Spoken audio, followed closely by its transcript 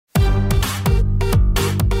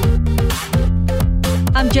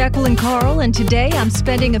I'm Jacqueline Carl, and today I'm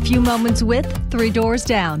spending a few moments with Three Doors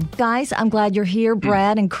Down. Guys, I'm glad you're here.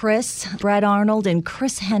 Brad and Chris, Brad Arnold and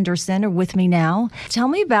Chris Henderson are with me now. Tell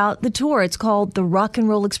me about the tour. It's called the Rock and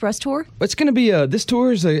Roll Express Tour. It's going to be, this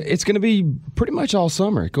tour is, it's going to be pretty much all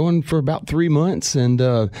summer, going for about 3 months, and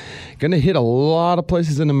going to hit a lot of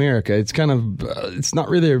places in America. It's kind of, it's not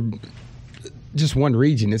really just one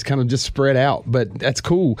region. It's kind of just spread out, but that's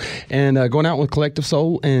cool. And going out with Collective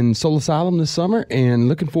Soul and Soul Asylum this summer, and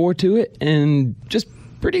looking forward to it, and just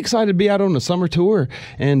pretty excited to be out on a summer tour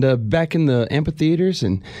and back in the amphitheaters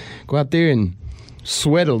and go out there and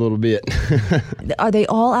sweat a little bit. Are they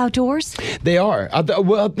all outdoors? They are. I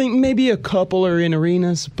think maybe a couple are in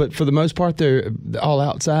arenas, but for the most part, they're all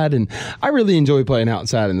outside. And I really enjoy playing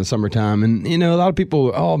outside in the summertime. And, you know, a lot of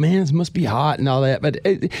people, oh, man, it must be hot and all that. But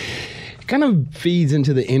it kind of feeds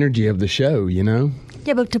into the energy of the show, you know?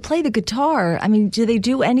 Yeah, but to play the guitar, I mean, do they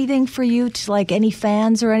do anything for you, to like any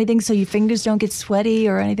fans or anything, so your fingers don't get sweaty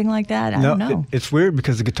or anything like that? I don't know. It's weird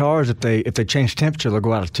because the guitars, if they change temperature, they'll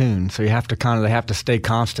go out of tune. So you have to they have to stay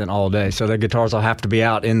constant all day. So the guitars will have to be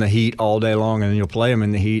out in the heat all day long, and then you'll play them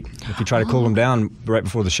in the heat. If you try to cool them down right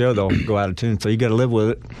before the show, they'll go out of tune. So you got to live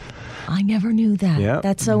with it. I never knew that. Yeah.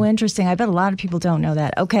 That's so interesting. I bet a lot of people don't know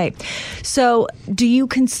that. Okay. So do you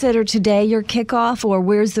consider today your kickoff, or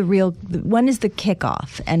when is the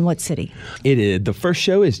kickoff and what city? It is. The first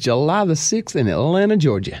show is July the 6th in Atlanta,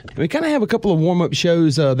 Georgia. We kind of have a couple of warm-up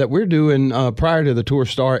shows that we're doing prior to the tour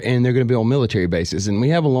start, and they're going to be on military bases. And we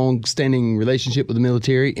have a long-standing relationship with the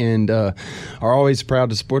military and are always proud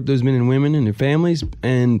to support those men and women and their families.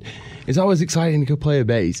 And it's always exciting to go play a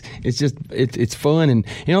bass. It's just, it's fun. And,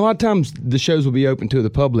 you know, a lot of times the shows will be open to the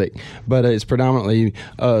public, but it's predominantly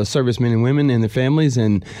servicemen and women and their families.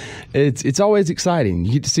 And it's always exciting.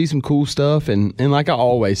 You get to see some cool stuff. And like I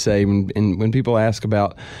always say, when people ask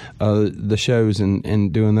about the shows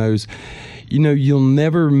and doing those, you know, you'll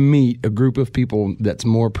never meet a group of people that's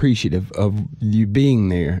more appreciative of you being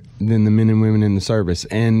there than the men and women in the service.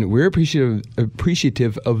 And we're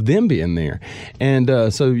appreciative of them being there.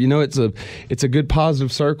 And so, you know, it's a good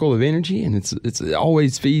positive circle of energy, and it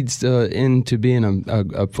always feeds into being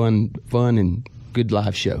a fun and good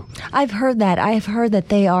live show. I've heard that. I have heard that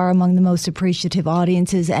they are among the most appreciative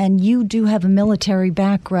audiences, and you do have a military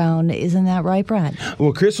background. Isn't that right, Brad?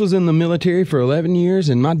 Well, Chris was in the military for 11 years,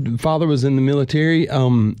 and my father was in the military,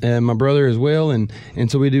 and my brother as well, and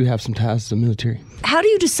so we do have some ties to the military. How do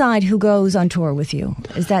you decide who goes on tour with you?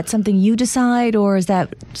 Is that something you decide, or is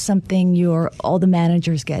that something all the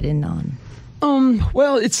managers get in on?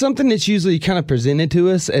 Well, it's something that's usually kind of presented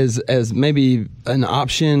to us as maybe an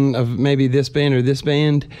option of maybe this band or this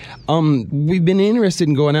band. We've been interested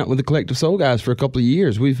in going out with the Collective Soul guys for a couple of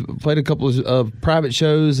years. We've played a couple of private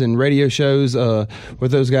shows and radio shows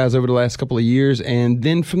with those guys over the last couple of years, and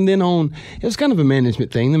then from then on, it was kind of a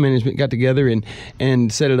management thing. The management got together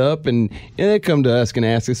and set it up, and they come to us and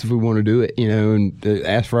ask us if we want to do it, you know, and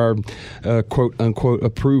ask for our quote unquote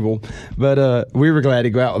approval. But we were glad to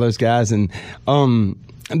go out with those guys, and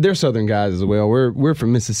they're Southern guys as well. We're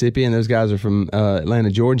from Mississippi, and those guys are from Atlanta,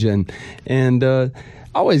 Georgia, and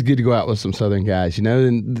always good to go out with some Southern guys, you know.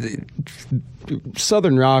 And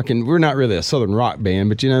Southern rock, and we're not really a Southern rock band,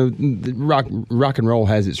 but you know, rock and roll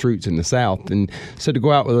has its roots in the South, and so to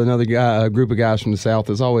go out with a group of guys from the South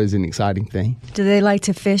is always an exciting thing. Do they like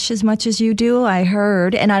to fish as much as you do? I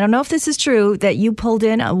heard, and I don't know if this is true, that you pulled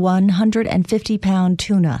in a 150-pound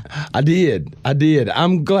tuna. I did.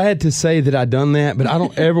 I'm glad to say that I done that, but I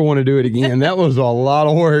don't ever want to do it again. That was a lot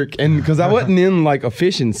of work, and because I wasn't in like a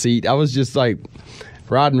fishing seat, I was just like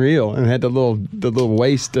rod and reel, and had the little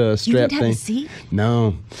waist strap thing. You didn't have a seat?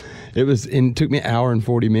 No. It took me an hour and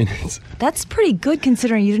 40 minutes. That's pretty good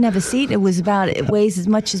considering you didn't have a seat. It weighs as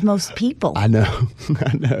much as most people. I know.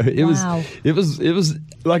 It was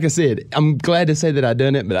like I said, I'm glad to say that I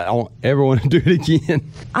done it, but I don't ever want to do it again.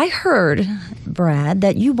 I heard, Brad,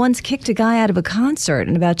 that you once kicked a guy out of a concert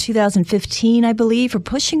in about 2015, I believe, for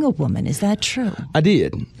pushing a woman. Is that true? I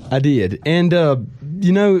did. And,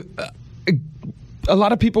 you know, a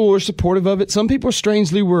lot of people were supportive of it. Some people,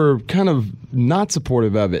 strangely, were kind of not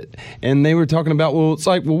supportive of it. And they were talking about, well, it's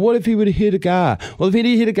like, well, what if he would have hit a guy? Well, if he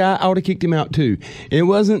did hit a guy, I would have kicked him out too. It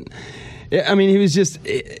wasn't, I mean, he was just,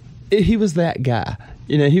 he was that guy.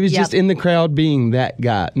 You know, he was just in the crowd being that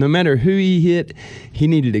guy. No matter who he hit, he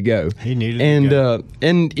needed to go.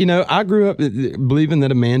 And, you know, I grew up believing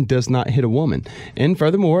that a man does not hit a woman. And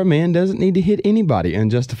furthermore, a man doesn't need to hit anybody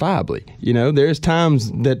unjustifiably. You know, there's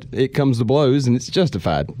times that it comes to blows and it's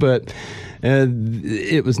justified. But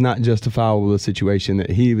it was not justifiable, the situation that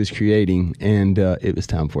he was creating, and it was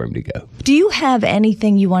time for him to go. Do you have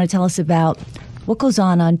anything you want to tell us about What goes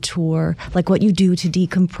on tour? Like what you do to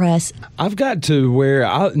decompress? I've got to where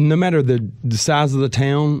no matter the size of the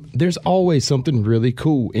town, there's always something really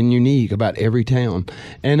cool and unique about every town.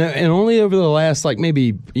 And only over the last, like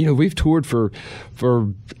maybe, we've toured for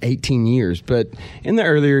 18 years, but in the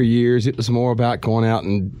earlier years, it was more about going out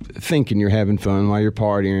and thinking you're having fun while you're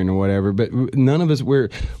partying or whatever. But none of us, we're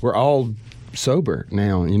all sober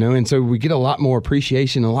now, and so we get a lot more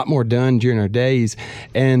appreciation, a lot more done during our days.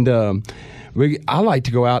 And I like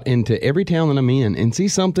to go out into every town that I'm in and see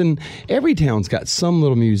something. Every town's got some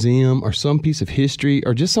little museum or some piece of history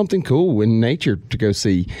or just something cool in nature to go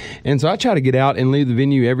see. And so I try to get out and leave the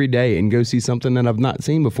venue every day and go see something that I've not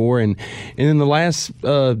seen before. And in the last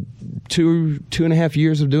 2.5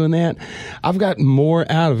 years of doing that, I've got more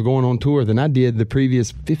out of going on tour than I did the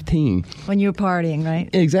previous 15. When you were partying,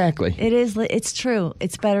 right? Exactly. It's true.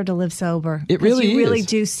 It's better to live sober. It really is. You really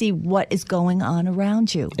do see what is going on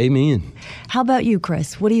around you. Amen. How about you,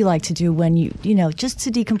 Chris? What do you like to do when just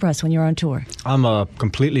to decompress when you're on tour? I'm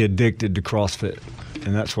completely addicted to CrossFit,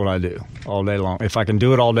 and that's what I do all day long. If I can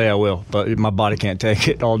do it all day, I will, but my body can't take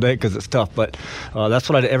it all day because it's tough. But that's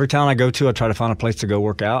what I do. Every town I go to, I try to find a place to go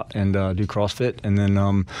work out and do CrossFit, and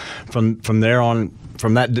then from there on,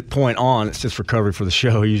 from that point on, it's just recovery for the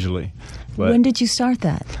show usually. But, when did you start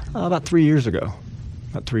that? About 3 years ago.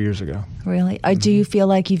 Really? Do you feel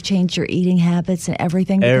like you've changed your eating habits and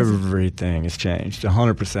everything? Everything has changed,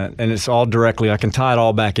 100%. And it's all directly, I can tie it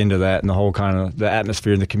all back into that and the whole kind of, the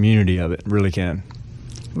atmosphere and the community of it, really can.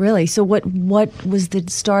 Really? So what was the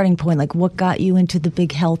starting point? Like what got you into the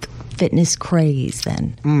big health fitness craze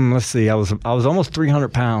then? Let's see, I was almost 300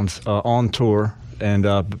 pounds on tour. And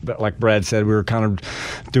like Brad said, we were kind of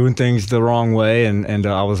doing things the wrong way, and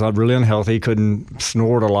I was really unhealthy, couldn't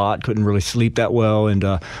snort a lot, couldn't really sleep that well, and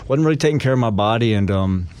wasn't really taking care of my body. And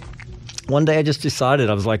one day I just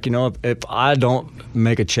decided, I was like, if I don't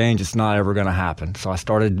make a change, it's not ever going to happen. So I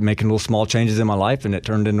started making little small changes in my life, and it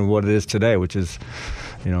turned into what it is today, which is,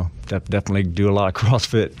 definitely do a lot of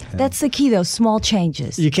CrossFit. That's the key, though, small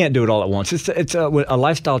changes. You can't do it all at once. It's a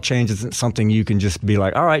lifestyle change isn't something you can just be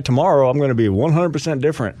like, all right, tomorrow I'm going to be 100%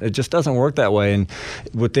 different. It just doesn't work that way. And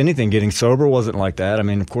with anything, getting sober wasn't like that. I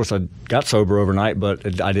mean, of course, I got sober overnight,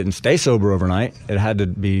 but I didn't stay sober overnight. It had to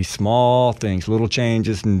be small things, little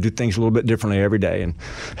changes, and do things a little bit differently every day. And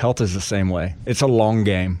health is the same way. It's a long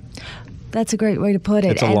game. That's a great way to put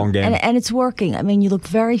it. It's a long game. And it's working. I mean, you look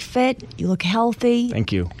very fit. You look healthy.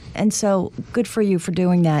 Thank you. And so good for you for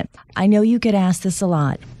doing that. I know you get asked this a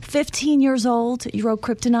lot. 15 years old, you wrote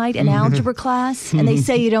Kryptonite in algebra class, and they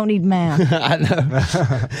say you don't need math. I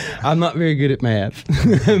know. I'm not very good at math,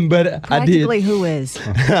 but I did. Practically who is?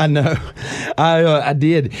 I know. I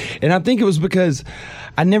did. And I think it was because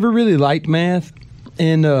I never really liked math.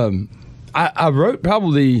 And I wrote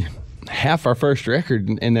probably half our first record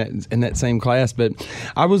in that same class, but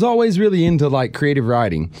I was always really into like creative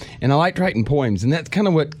writing, and I liked writing poems, and that's kind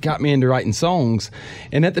of what got me into writing songs.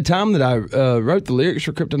 And at the time that I wrote the lyrics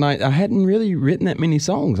for Kryptonite, I hadn't really written that many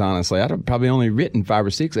songs, honestly. I'd probably only written 5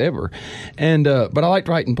 or 6 ever, and but I liked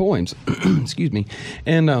writing poems. Excuse me.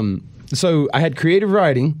 And so I had creative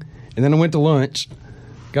writing, and then I went to lunch,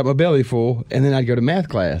 got my belly full, and then I'd go to math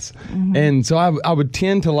class. Mm-hmm. And so I would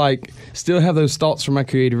tend to like still have those thoughts from my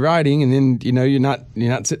creative writing, and then you're not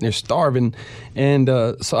sitting there starving. And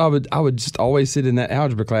so I would just always sit in that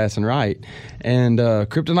algebra class and write. And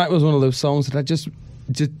Kryptonite was one of those songs that I just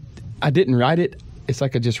I didn't write it. It's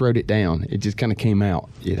like I just wrote it down. It just kind of came out,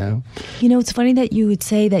 It's funny that you would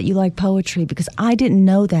say that you like poetry, because I didn't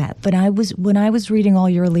know that. But when I was reading all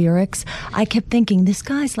your lyrics, I kept thinking, this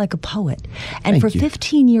guy's like a poet. And Thank you.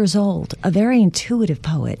 15 years old, a very intuitive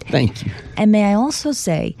poet. Thank you. And may I also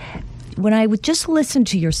say, when I would just listen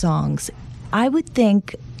to your songs,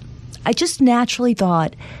 I just naturally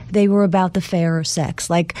thought they were about the fairer sex,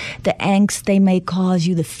 like the angst they may cause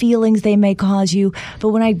you, the feelings they may cause you. But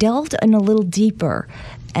when I delved in a little deeper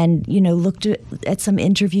and, looked at some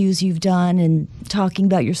interviews you've done and talking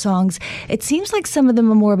about your songs, it seems like some of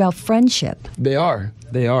them are more about friendship. They are,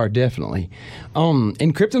 definitely.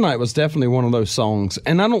 And Kryptonite was definitely one of those songs.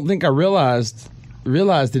 And I don't think I realized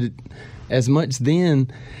it as much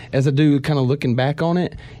then as I do kind of looking back on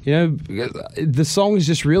it. The song is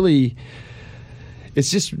just really,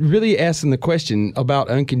 it's just really asking the question about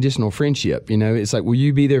unconditional friendship. It's like, will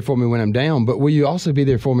you be there for me when I'm down, but will you also be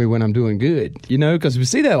there for me when I'm doing good? Because we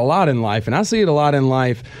see that a lot in life, and I see it a lot in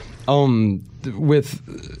life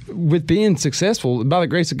with being successful. By the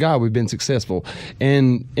grace of God, we've been successful,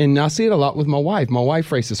 and I see it a lot with my wife. My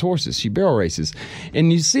wife races horses; she barrel races,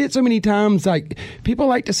 and you see it so many times. Like, people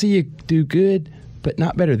like to see you do good, but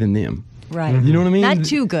not better than them. Right. You know what I mean? Not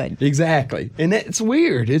too good. Exactly. And that's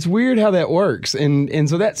weird. It's weird how that works. And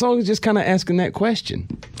so that song is just kind of asking that question.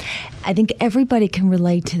 I think everybody can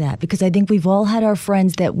relate to that because I think we've all had our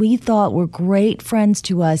friends that we thought were great friends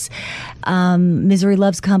to us. Misery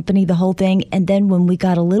Loves Company, the whole thing. And then when we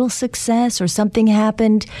got a little success or something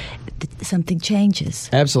happened, something changes.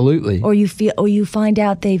 Absolutely. Or you find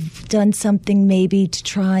out they've done something maybe to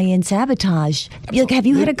try and sabotage. Have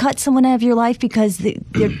you had to cut someone out of your life because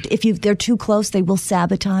they're too close, they will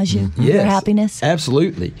sabotage you, your happiness?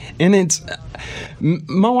 Absolutely. And it's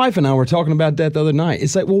my wife and I were talking about that the other night.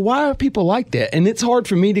 It's like, well, why are people like that? And it's hard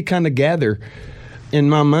for me to kind of gather in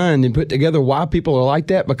my mind and put together why people are like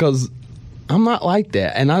that because I'm not like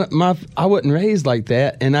that, and I wasn't raised like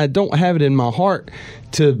that, and I don't have it in my heart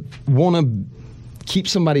to want to keep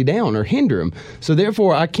somebody down or hinder them. So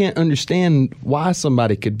therefore, I can't understand why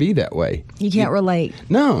somebody could be that way. You can't relate.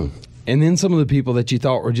 No. And then some of the people that you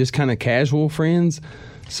thought were just kind of casual friends,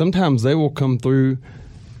 sometimes they will come through,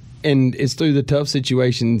 and it's through the tough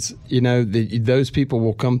situations, those people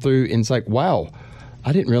will come through, and it's like, wow,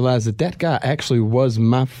 I didn't realize that guy actually was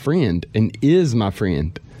my friend and is my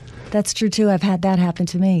friend. That's true, too. I've had that happen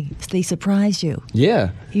to me. They surprise you.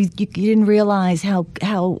 Yeah. You didn't realize how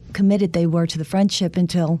committed they were to the friendship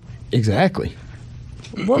until... Exactly.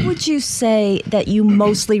 What would you say that you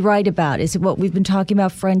mostly write about? Is it what we've been talking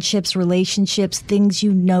about, friendships, relationships, things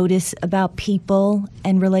you notice about people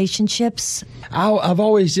and relationships? I've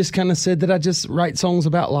always just kind of said that I just write songs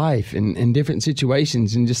about life and different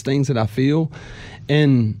situations and just things that I feel.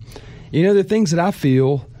 And, the things that I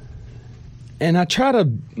feel... And I try to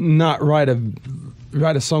not write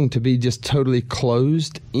a song to be just totally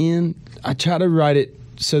closed in. I try to write it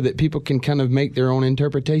so that people can kind of make their own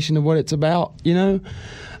interpretation of what it's about,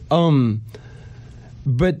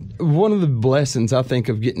 But one of the blessings, I think,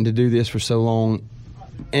 of getting to do this for so long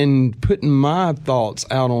and putting my thoughts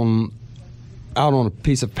out on a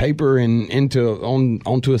piece of paper and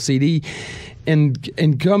onto a CD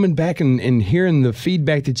and coming back and hearing the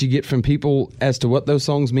feedback that you get from people as to what those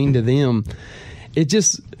songs mean to them,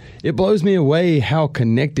 it blows me away how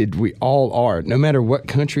connected we all are, no matter what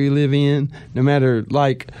country you live in, no matter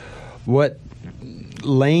what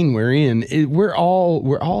lane we're in. We're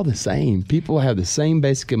all the same. People have the same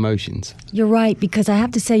basic emotions. You're right, because I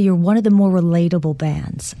have to say you're one of the more relatable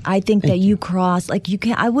bands. I think that you cross,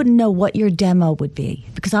 I wouldn't know what your demo would be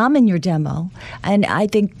because I'm in your demo, and I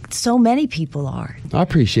think so many people are. I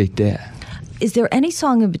appreciate that. Is there any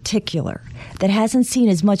song in particular that hasn't seen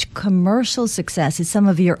as much commercial success as some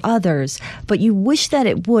of your others, but you wish that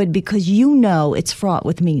it would because it's fraught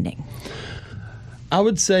with meaning? I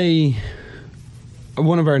would say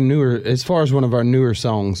one of our newer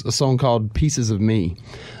songs, a song called Pieces of Me.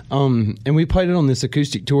 And we played it on this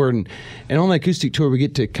acoustic tour, and on the acoustic tour we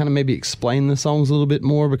get to kind of maybe explain the songs a little bit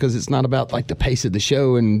more because it's not about the pace of the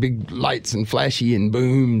show and big lights and flashy and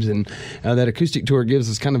booms, and that acoustic tour gives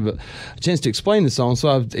us kind of a chance to explain the song. So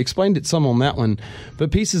I've explained it some on that one,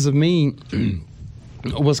 but Pieces of Me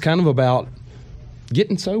was kind of about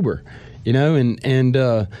getting sober, and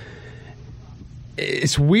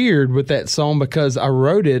it's weird with that song because I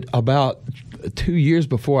wrote it about 2 years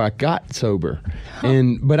before I got sober,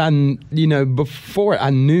 but before I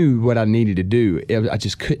knew what I needed to do. I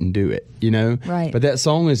just couldn't do it, Right. But that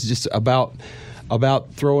song is just about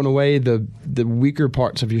throwing away the weaker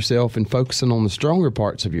parts of yourself and focusing on the stronger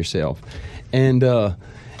parts of yourself. And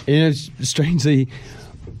strangely,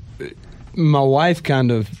 my wife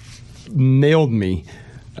kind of nailed me.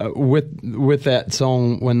 With that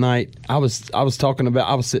song one night. I was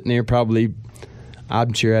sitting there probably,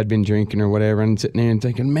 I'm sure I'd been drinking or whatever, and sitting there and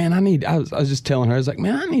thinking, man, I was just telling her, I was like,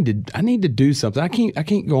 man, I need to do something. I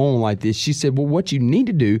can't go on like this. She said, well, what you need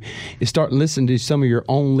to do is start listening to some of your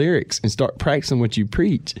own lyrics and start practicing what you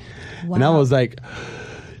preach. Wow. And I was like,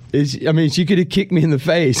 she could have kicked me in the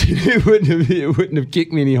face. It wouldn't have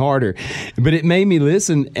kicked me any harder. But it made me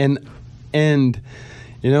listen, and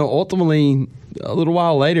ultimately, a little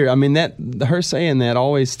while later, her saying that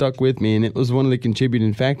always stuck with me, and it was one of the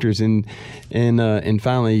contributing factors in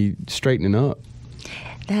finally straightening up.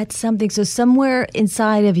 That's something. So somewhere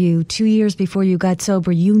inside of you, 2 years before you got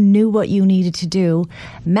sober, you knew what you needed to do,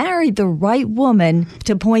 married the right woman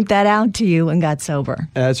to point that out to you, and got sober.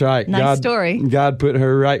 That's right. Nice story. God put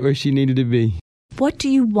her right where she needed to be. What do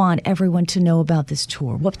you want everyone to know about this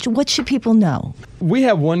tour? What should people know? We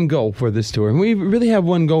have one goal for this tour, and we really have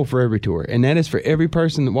one goal for every tour, and that is for every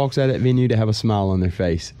person that walks out of that venue to have a smile on their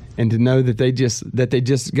face. and to know that they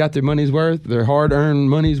just got their money's worth, their hard-earned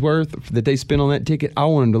money's worth that they spent on that ticket. I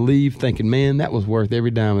want them to leave thinking, man, that was worth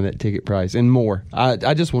every dime of that ticket price and more.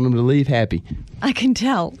 I just want them to leave happy. I can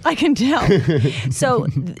tell. So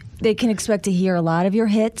they can expect to hear a lot of your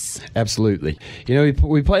hits. Absolutely. You know,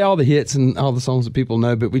 we play all the hits and all the songs that people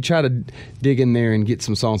know, but we try to dig in there and get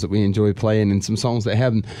some songs that we enjoy playing and some songs that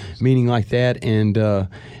have meaning like that. And I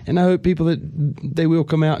hope people that they will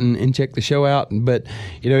come out and check the show out. But,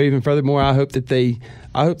 you know, even furthermore, I hope that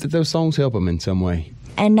those songs help them in some way.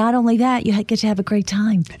 And not only that, you get to have a great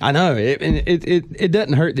time. I know. It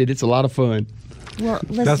doesn't hurt that it's a lot of fun. Well,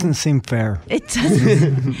 listen, doesn't seem fair. It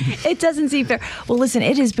doesn't. It doesn't seem fair. Well, listen,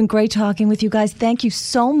 it has been great talking with you guys. Thank you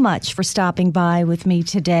so much for stopping by with me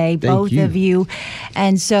today, both of you.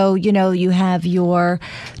 And so, you know, you have your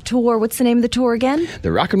tour. What's the name of the tour again?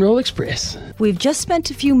 The Rock and Roll Express. We've just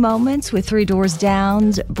spent a few moments with Three Doors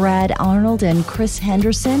Down's Brad Arnold and Chris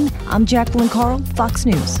Henderson. I'm Jacqueline Carl, Fox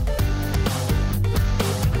News.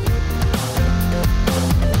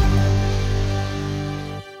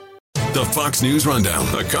 The Fox News Rundown,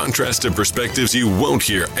 a contrast of perspectives you won't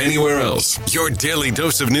hear anywhere else. Your daily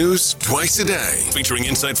dose of news twice a day, featuring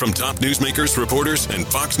insight from top newsmakers, reporters, and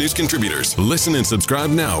Fox News contributors. Listen and subscribe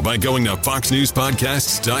now by going to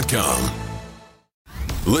foxnewspodcasts.com.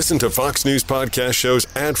 Listen to Fox News Podcast shows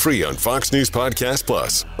ad-free on Fox News Podcast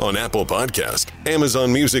Plus, on Apple Podcast,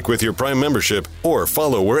 Amazon Music with your Prime membership, or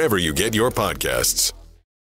follow wherever you get your podcasts.